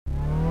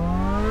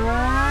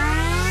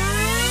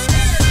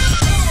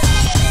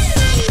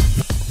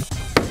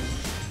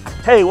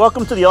Hey,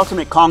 welcome to the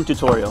Ultimate Kong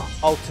tutorial.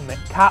 Ultimate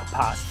cat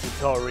pass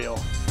tutorial.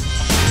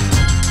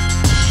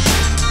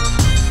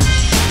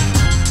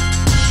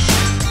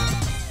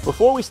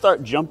 Before we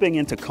start jumping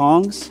into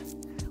Kongs,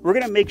 we're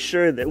gonna make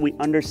sure that we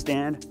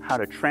understand how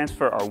to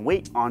transfer our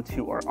weight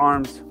onto our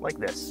arms like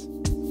this.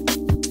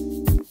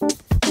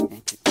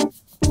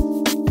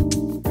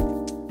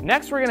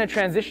 Next, we're gonna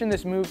transition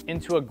this move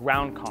into a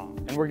ground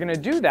Kong. And we're gonna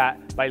do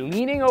that by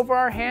leaning over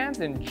our hands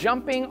and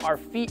jumping our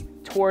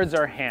feet towards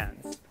our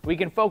hands. We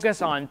can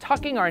focus on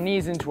tucking our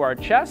knees into our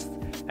chest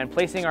and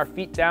placing our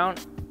feet down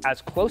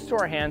as close to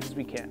our hands as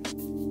we can.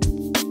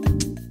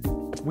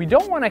 We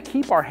don't want to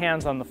keep our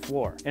hands on the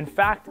floor. In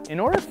fact,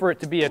 in order for it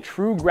to be a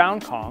true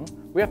ground Kong,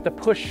 we have to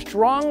push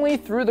strongly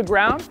through the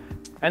ground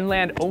and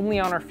land only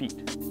on our feet.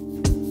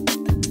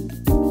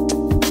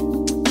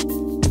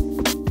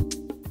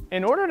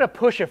 In order to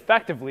push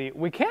effectively,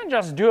 we can't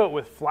just do it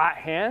with flat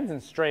hands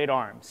and straight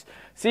arms.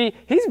 See,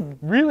 he's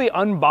really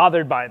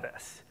unbothered by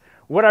this.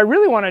 What I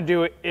really want to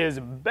do is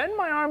bend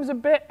my arms a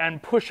bit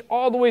and push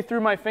all the way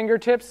through my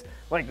fingertips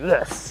like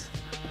this.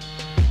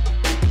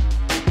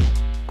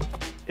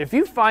 If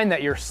you find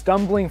that you're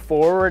stumbling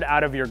forward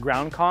out of your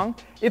ground Kong,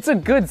 it's a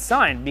good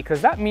sign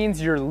because that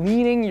means you're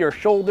leaning your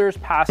shoulders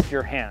past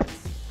your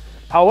hands.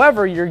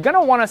 However, you're going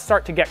to want to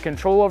start to get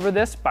control over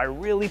this by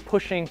really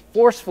pushing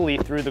forcefully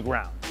through the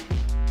ground.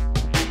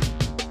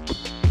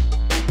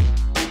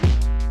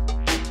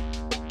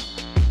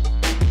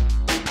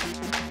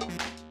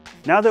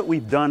 Now that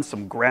we've done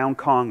some ground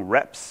Kong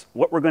reps,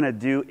 what we're gonna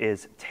do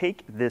is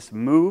take this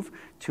move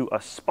to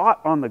a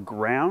spot on the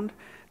ground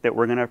that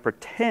we're gonna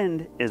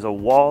pretend is a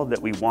wall that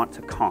we want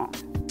to Kong.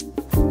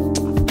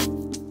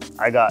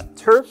 I got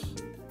turf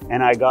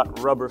and I got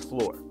rubber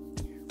floor.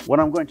 What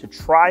I'm going to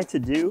try to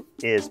do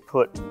is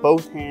put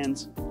both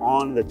hands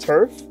on the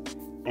turf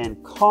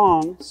and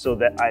Kong so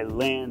that I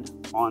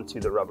land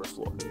onto the rubber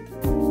floor.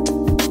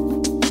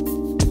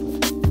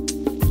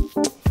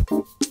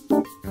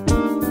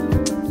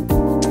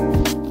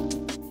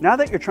 Now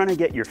that you're trying to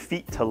get your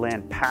feet to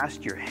land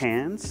past your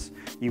hands,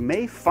 you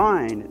may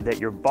find that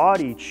your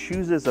body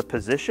chooses a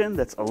position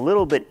that's a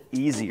little bit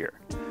easier.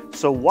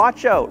 So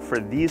watch out for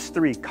these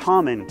three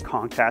common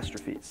Kong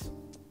catastrophes.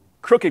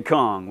 Crooked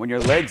Kong, when your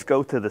legs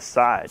go to the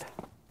side.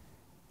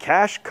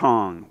 Cash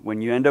Kong,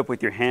 when you end up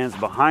with your hands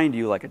behind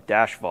you like a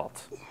dash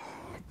vault.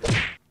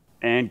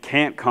 And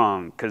Can't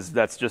Kong, because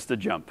that's just a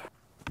jump,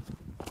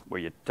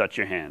 where you touch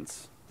your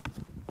hands.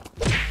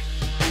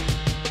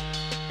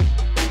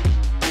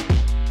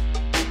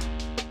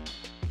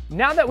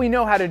 Now that we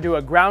know how to do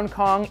a ground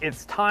Kong,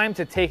 it's time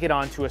to take it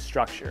onto a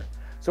structure.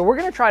 So we're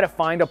gonna try to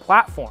find a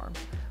platform,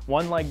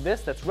 one like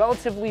this that's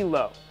relatively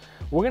low.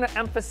 We're gonna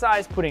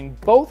emphasize putting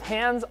both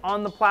hands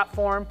on the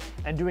platform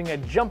and doing a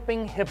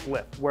jumping hip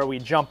lift where we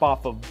jump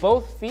off of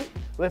both feet,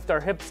 lift our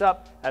hips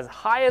up as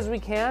high as we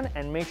can,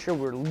 and make sure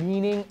we're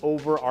leaning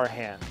over our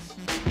hands.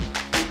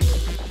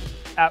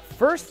 At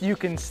first, you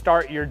can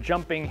start your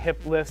jumping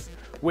hip lifts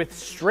with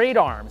straight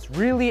arms,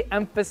 really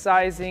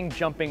emphasizing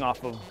jumping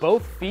off of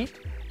both feet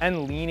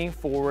and leaning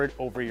forward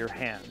over your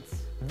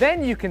hands.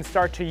 Then you can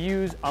start to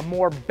use a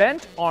more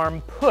bent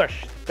arm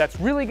push that's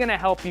really gonna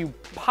help you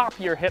pop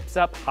your hips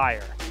up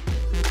higher.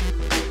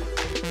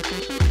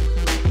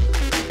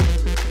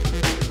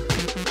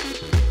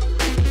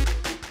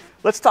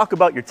 Let's talk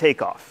about your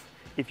takeoff.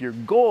 If your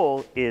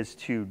goal is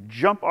to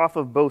jump off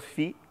of both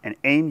feet and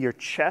aim your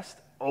chest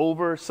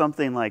over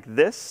something like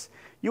this,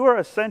 you are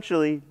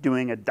essentially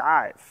doing a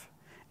dive.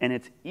 And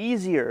it's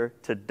easier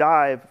to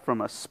dive from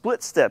a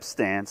split step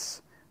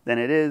stance than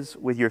it is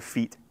with your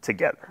feet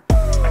together.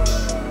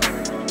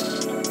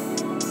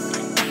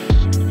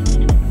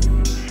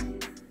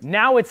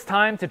 Now it's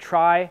time to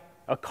try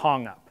a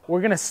Kong up. We're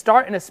gonna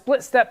start in a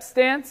split step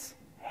stance,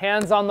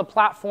 hands on the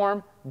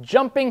platform,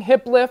 jumping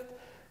hip lift,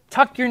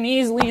 tuck your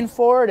knees, lean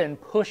forward, and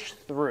push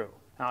through.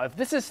 Now, if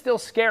this is still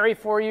scary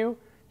for you,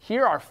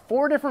 here are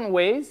 4 different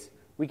ways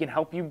we can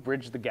help you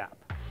bridge the gap.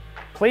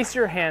 Place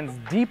your hands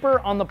deeper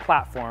on the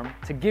platform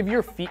to give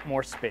your feet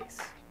more space.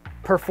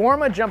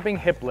 Perform a jumping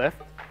hip lift.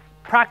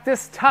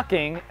 Practice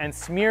tucking and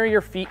smear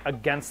your feet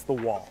against the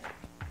wall.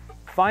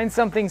 Find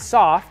something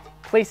soft,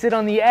 place it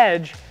on the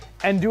edge,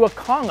 and do a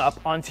Kong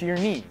up onto your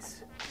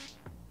knees.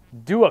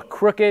 Do a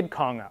crooked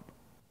Kong up.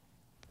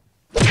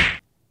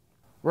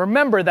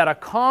 Remember that a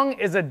Kong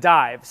is a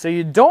dive, so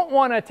you don't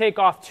want to take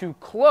off too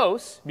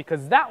close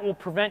because that will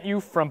prevent you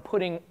from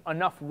putting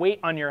enough weight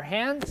on your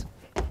hands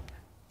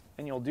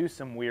and you'll do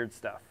some weird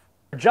stuff.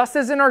 Just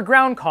as in our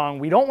ground Kong,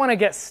 we don't want to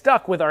get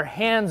stuck with our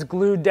hands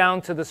glued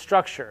down to the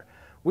structure.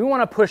 We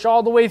want to push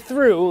all the way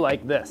through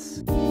like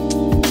this.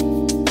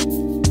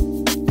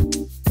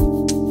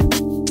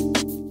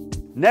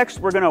 Next,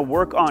 we're gonna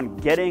work on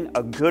getting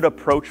a good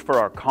approach for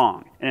our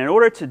Kong. And in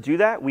order to do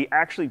that, we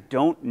actually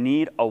don't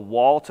need a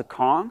wall to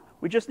Kong.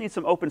 We just need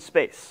some open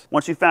space.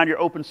 Once you found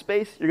your open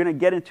space, you're gonna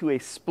get into a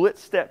split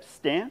step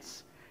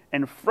stance.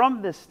 And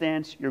from this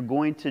stance, you're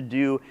going to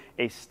do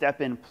a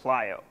step in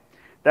plyo.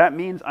 That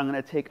means I'm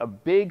gonna take a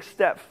big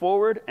step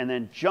forward and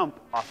then jump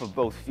off of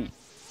both feet.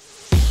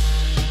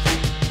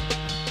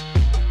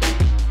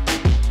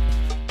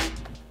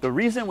 The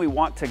reason we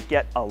want to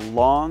get a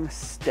long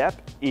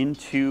step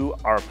into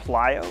our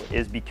plyo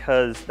is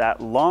because that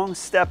long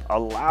step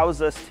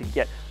allows us to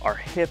get our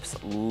hips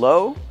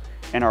low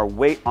and our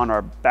weight on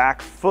our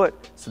back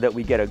foot so that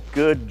we get a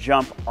good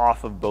jump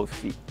off of both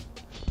feet.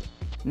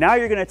 Now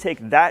you're going to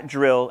take that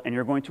drill and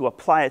you're going to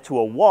apply it to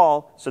a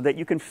wall so that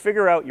you can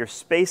figure out your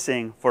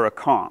spacing for a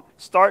Kong.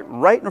 Start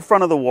right in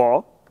front of the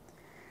wall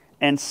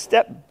and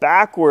step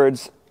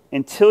backwards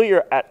until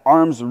you're at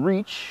arm's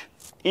reach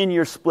in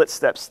your split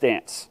step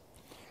stance.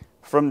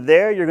 From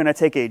there, you're going to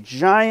take a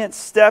giant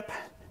step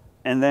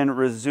and then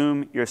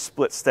resume your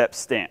split step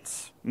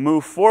stance.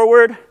 Move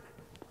forward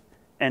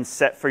and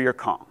set for your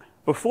Kong.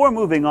 Before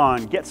moving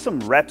on, get some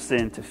reps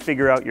in to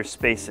figure out your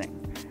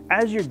spacing.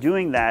 As you're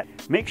doing that,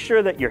 make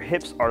sure that your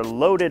hips are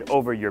loaded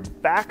over your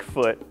back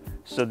foot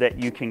so that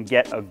you can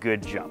get a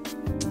good jump.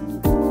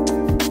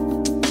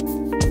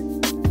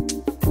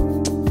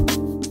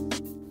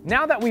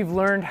 Now that we've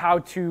learned how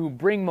to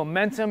bring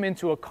momentum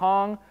into a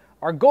Kong,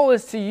 our goal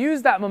is to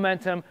use that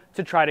momentum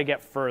to try to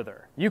get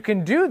further. You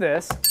can do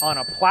this on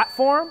a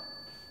platform,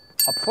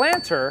 a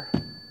planter,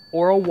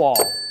 or a wall.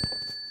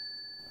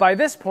 By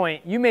this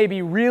point, you may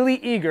be really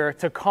eager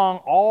to Kong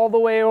all the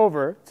way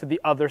over to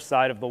the other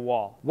side of the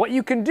wall. What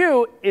you can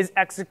do is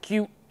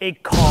execute a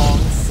Kong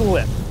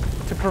slip.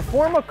 To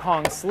perform a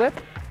Kong slip,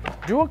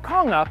 do a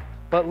Kong up,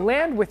 but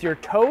land with your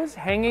toes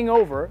hanging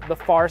over the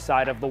far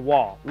side of the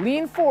wall.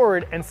 Lean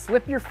forward and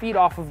slip your feet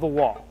off of the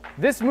wall.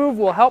 This move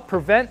will help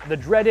prevent the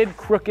dreaded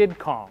crooked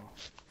Kong.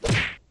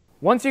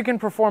 Once you can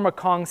perform a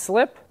Kong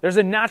slip, there's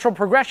a natural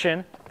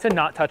progression to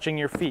not touching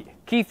your feet.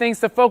 Key things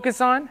to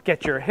focus on: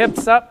 get your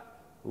hips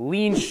up,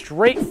 lean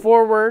straight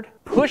forward,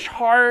 push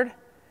hard,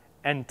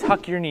 and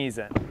tuck your knees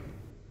in.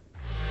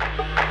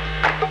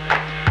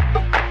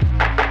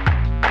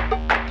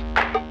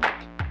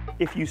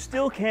 If you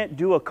still can't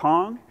do a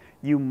Kong,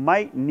 you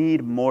might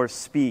need more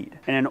speed.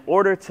 And in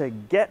order to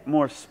get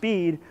more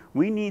speed,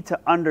 we need to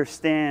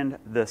understand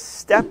the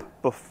step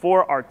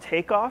before our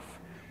takeoff,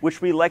 which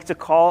we like to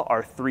call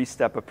our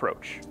three-step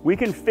approach. We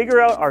can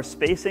figure out our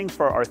spacing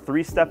for our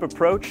three-step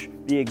approach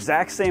the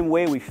exact same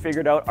way we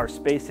figured out our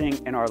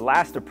spacing in our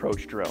last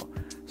approach drill.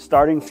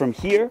 Starting from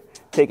here,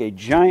 take a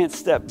giant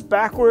step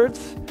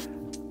backwards,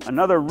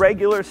 another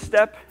regular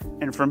step,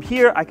 and from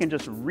here I can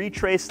just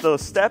retrace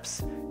those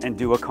steps and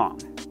do a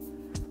Kong.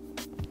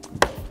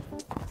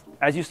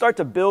 As you start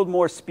to build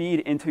more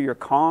speed into your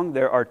Kong,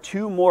 there are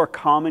two more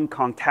common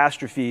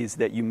Kongtastrophes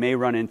that you may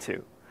run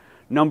into.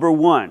 Number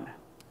one,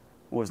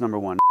 what was number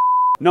one?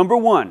 Number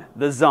one,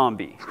 the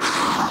zombie.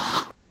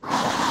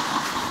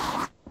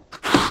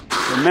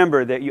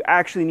 Remember that you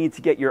actually need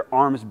to get your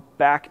arms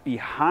back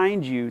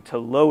behind you to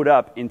load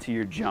up into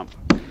your jump.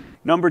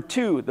 Number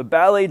two, the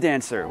ballet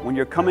dancer, when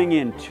you're coming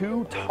in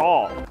too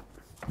tall.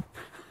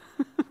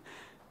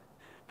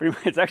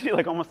 It's actually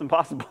like almost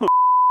impossible.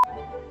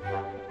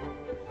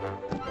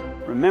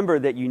 Remember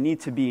that you need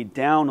to be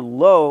down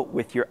low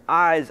with your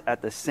eyes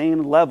at the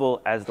same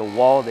level as the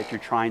wall that you're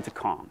trying to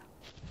Kong.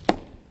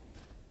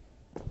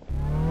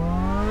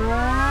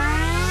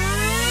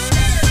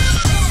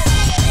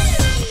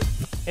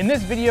 In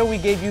this video, we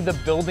gave you the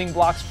building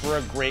blocks for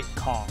a great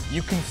Kong.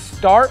 You can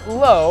start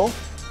low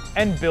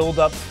and build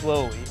up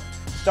slowly,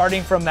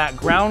 starting from that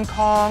ground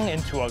Kong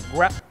into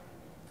a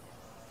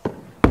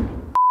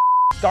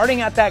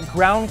Starting at that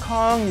ground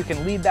Kong, you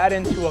can lead that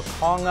into a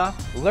Kong up,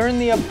 learn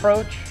the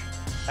approach,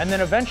 and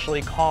then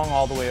eventually Kong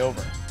all the way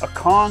over. A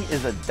Kong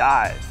is a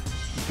dive.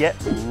 Get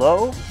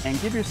low and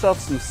give yourself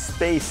some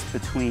space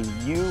between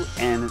you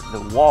and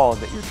the wall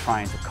that you're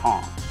trying to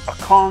Kong. A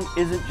Kong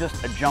isn't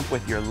just a jump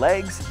with your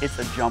legs, it's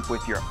a jump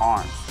with your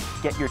arms.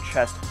 Get your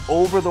chest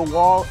over the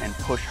wall and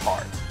push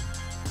hard.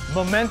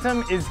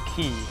 Momentum is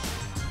key.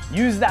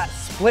 Use that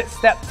split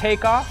step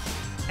takeoff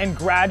and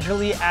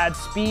gradually add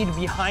speed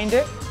behind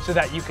it so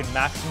that you can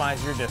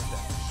maximize your distance.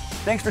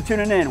 Thanks for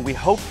tuning in. We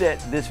hope that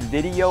this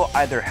video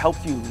either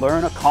helped you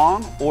learn a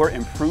Kong or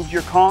improved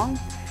your Kong.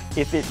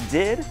 If it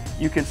did,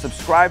 you can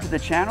subscribe to the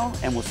channel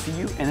and we'll see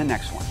you in the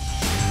next one.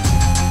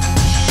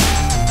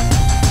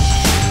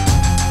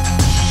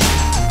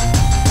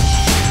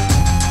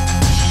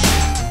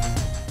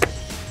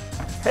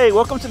 Hey,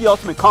 welcome to the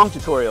Ultimate Kong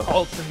tutorial.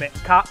 Ultimate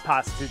cop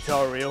pass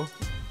tutorial.